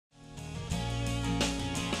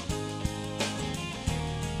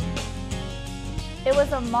It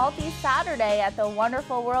was a multi-Saturday at the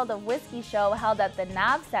Wonderful World of Whiskey show held at the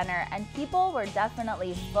Nav Centre, and people were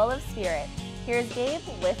definitely full of spirit. Here's Gabe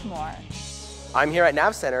with more. I'm here at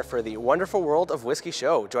Nav Centre for the Wonderful World of Whiskey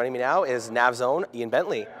show. Joining me now is Nav's own Ian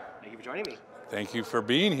Bentley. Thank you for joining me. Thank you for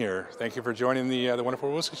being here. Thank you for joining the Wonderful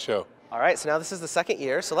World of Whiskey show. All right, so now this is the second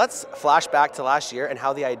year, so let's flash back to last year and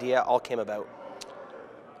how the idea all came about.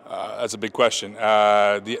 That's a big question.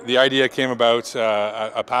 The idea came about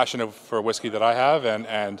a passion for whiskey that I have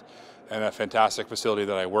and a fantastic facility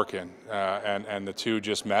that I work in. And the two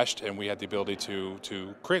just meshed, and we had the ability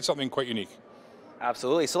to create something quite unique.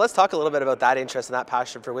 Absolutely. So let's talk a little bit about that interest and that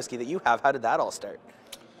passion for whiskey that you have. How did that all start?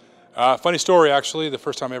 Funny story, actually. The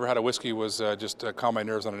first time I ever had a whiskey was just to calm my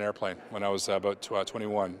nerves on an airplane when I was about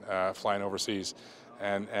 21, flying overseas.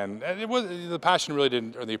 And it was, the passion really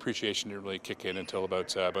didn't, or the appreciation didn't really kick in until about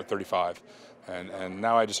 35. And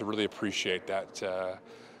now I just really appreciate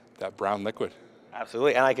that brown liquid.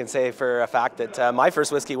 Absolutely, and I can say for a fact that my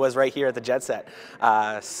first whiskey was right here at the Jet Set.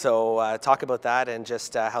 So talk about that and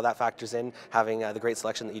just how that factors in, having the great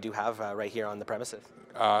selection that you do have right here on the premises.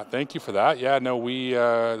 Thank you for that. Yeah, no,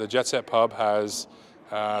 the Jet Set Pub has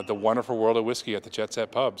the Wonderful World of Whiskey at the Jet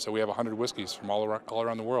Set Pub. So we have 100 whiskeys from all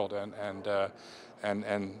around the world,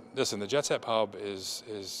 and listen, the Jet Set Pub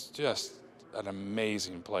is just an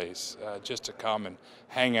amazing place just to come and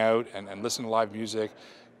hang out and listen to live music.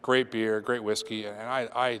 Great beer, great whiskey, and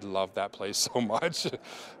I love that place so much.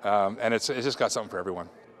 And it's just got something for everyone.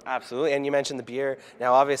 Absolutely, and you mentioned the beer.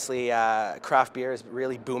 Now, obviously, craft beer is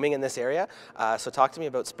really booming in this area. So talk to me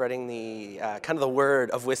about spreading the kind of the word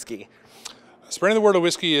of whiskey. Spreading the word of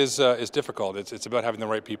whiskey is difficult. It's about having the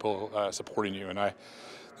right people supporting you, and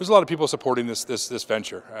there's a lot of people supporting this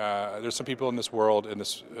venture. There's some people in this world, in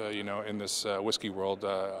this whiskey world.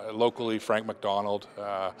 Locally, Frank McDonald.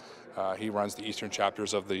 He runs the eastern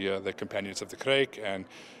chapters of the Companions of the Crake, and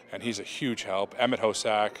he's a huge help. Emmett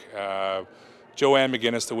Hosack, Joanne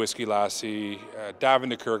McGinnis, the Whiskey Lassie,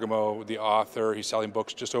 Davin DeKergamo, the author. He's selling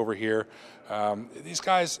books just over here. These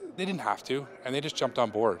guys, they didn't have to, and they just jumped on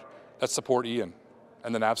board. Let's support Ian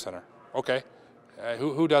and the Nav Centre. Okay.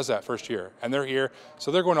 Who does that first year? And they're here,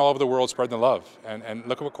 so they're going all over the world spreading the love. And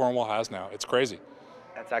look at what Cornwall has now. It's crazy.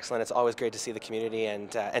 That's excellent. It's always great to see the community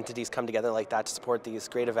and entities come together like that to support these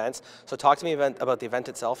great events. So talk to me about the event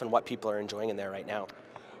itself and what people are enjoying in there right now.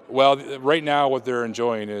 Well, right now what they're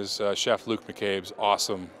enjoying is Chef Luke McCabe's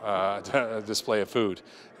awesome display of food.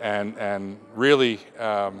 And really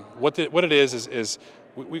what it is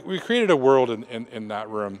we created a world in that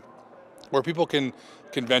room where people can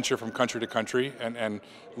venture from country to country and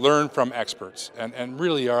learn from experts, and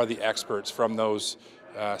really are the experts from those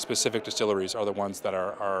specific distilleries are the ones that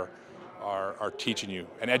are teaching you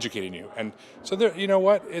and educating you. And so there, you know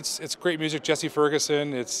what? It's great music. Jesse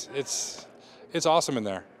Ferguson. It's awesome in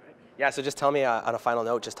there. Yeah. So just tell me on a final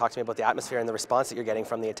note. Just talk to me about the atmosphere and the response that you're getting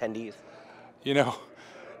from the attendees. You know,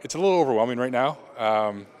 it's a little overwhelming right now.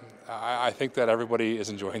 I think that everybody is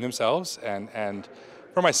enjoying themselves, and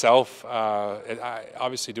for myself,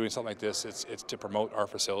 obviously doing something like this, it's to promote our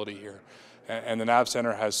facility here. And the Nav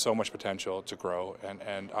Centre has so much potential to grow,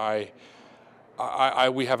 and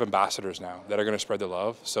we have ambassadors now that are going to spread the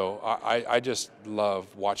love. So I just love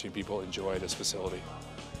watching people enjoy this facility.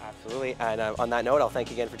 Absolutely, and on that note, I'll thank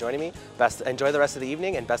you again for joining me. Enjoy the rest of the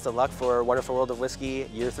evening, and best of luck for Wonderful World of Whiskey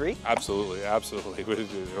Year 3. Absolutely, absolutely.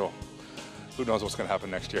 Who knows what's going to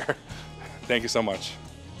happen next year. Thank you so much.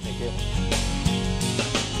 Thank you.